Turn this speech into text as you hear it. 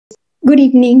Good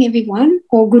evening, everyone,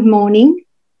 or good morning.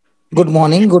 Good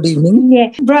morning, good evening.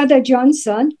 Yeah, Brother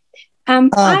Johnson.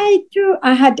 I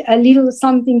had a little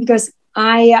something because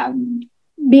I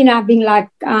been having like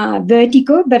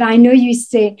vertigo, but I know you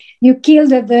say you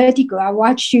killed the vertigo. I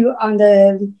watched you on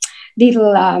the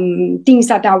little things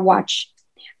that I watch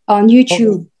on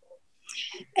YouTube. Okay.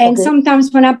 And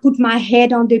sometimes when I put my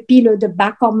head on the pillow, the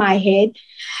back of my head,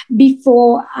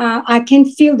 before I can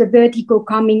feel the vertigo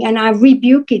coming, and I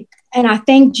rebuke it. And I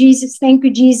thank Jesus. Thank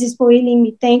you, Jesus, for healing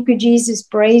me. Thank you, Jesus.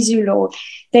 Praise you, Lord.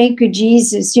 Thank you,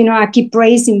 Jesus. I keep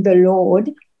praising the Lord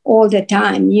all the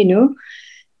time,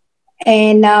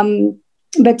 And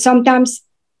but sometimes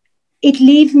it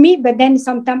leaves me, but then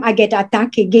sometimes I get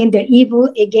attacked again, the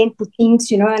evil again put things,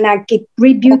 and I get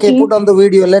rebuking. Okay, put on the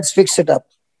video. Let's fix it up.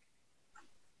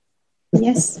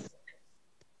 Yes.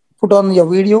 Put on your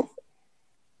video.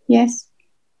 Yes.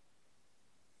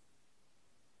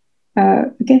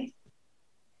 Okay.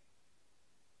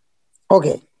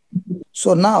 Okay.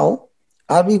 So now,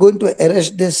 are we going to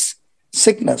arrest this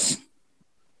sickness?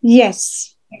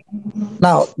 Yes.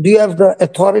 Now, do you have the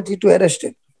authority to arrest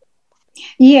it?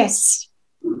 Yes.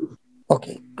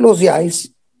 Okay. Close your eyes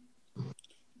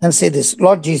and say this.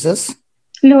 Lord Jesus,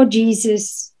 Lord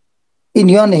Jesus, in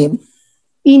your name,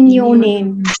 in your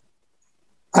name,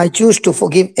 I choose to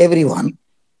forgive everyone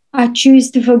I choose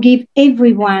to forgive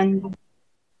everyone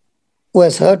who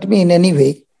has hurt me in any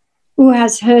way. who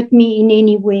has hurt me in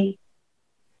any way.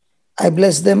 I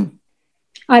bless them.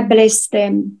 I bless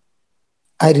them.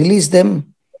 I release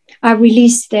them. I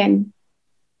release them.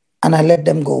 And I let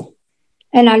them go.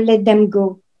 And I let them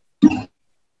go.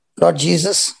 Lord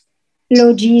Jesus,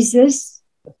 Lord Jesus,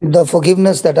 the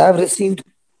forgiveness that I've received,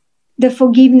 the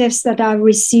forgiveness that I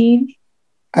receive,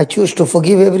 I choose to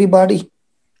forgive everybody.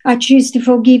 I choose to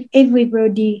forgive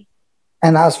everybody.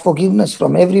 And ask forgiveness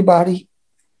from everybody.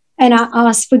 And I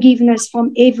ask forgiveness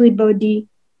from everybody.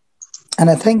 And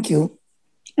I thank you.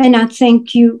 And I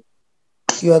thank you.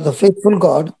 You are the faithful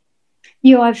God.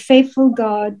 You are a faithful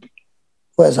God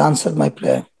who has answered my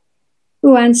prayer.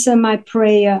 Who answered my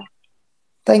prayer.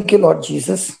 Thank you, Lord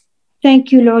Jesus.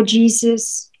 Thank you, Lord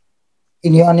Jesus.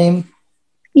 In your name.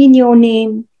 In your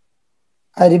name.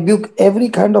 I rebuke every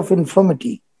kind of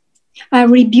infirmity. I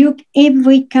rebuke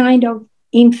every kind of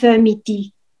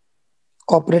infirmity.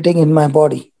 Operating in my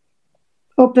body.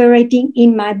 Operating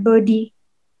in my body.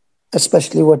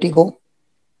 Especially vertigo.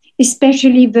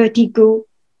 Especially vertigo.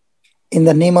 In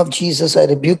the name of Jesus, I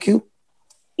rebuke you.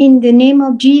 In the name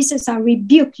of Jesus, I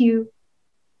rebuke you.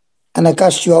 And I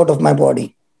cast you out of my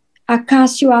body. I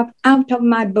cast you out of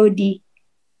my body.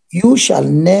 You shall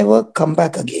never come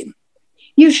back again.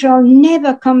 You shall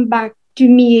never come back to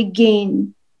me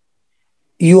again.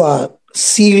 You are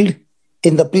sealed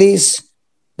in the place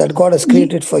that God has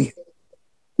created for you.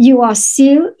 You are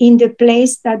sealed in the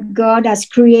place that God has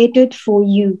created for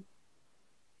you.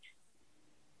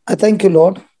 I thank you,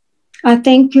 Lord. I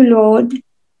thank you, Lord.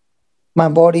 My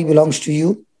body belongs to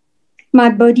you. My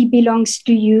body belongs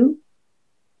to you.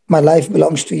 My life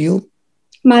belongs to you.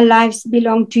 My lives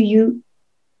belong to you.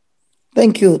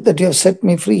 Thank you that you have set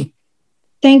me free.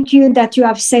 Thank you that you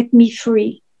have set me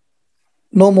free.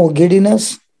 No more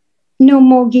giddiness. No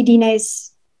more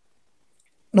giddiness.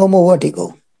 No more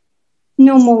vertigo.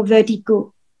 No more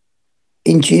vertigo.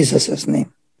 In Jesus'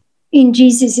 name. In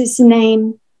Jesus'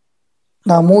 name.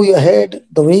 Now move your head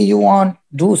the way you want.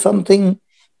 Do something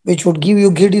which would give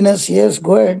you giddiness. Yes,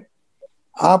 go ahead.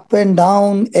 Up and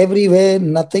down, everywhere,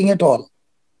 nothing at all.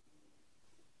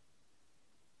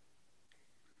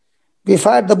 We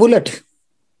fired the bullet.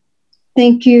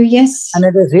 Thank you. Yes. And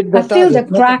it has hit the target. I feel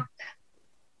the crack.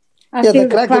 I feel the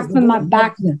crack on my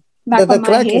back.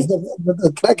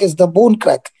 The crack is the bone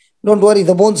crack. Don't worry,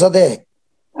 the bones are there.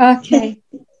 Okay.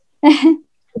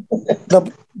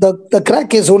 The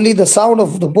crack is only the sound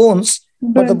of the bones,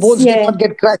 but the bones did not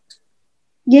get cracked.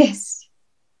 Yes.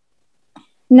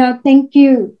 No, thank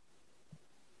you.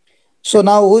 So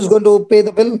now who's going to pay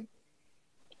the bill?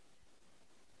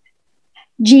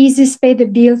 Jesus paid the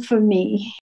bill for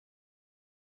me.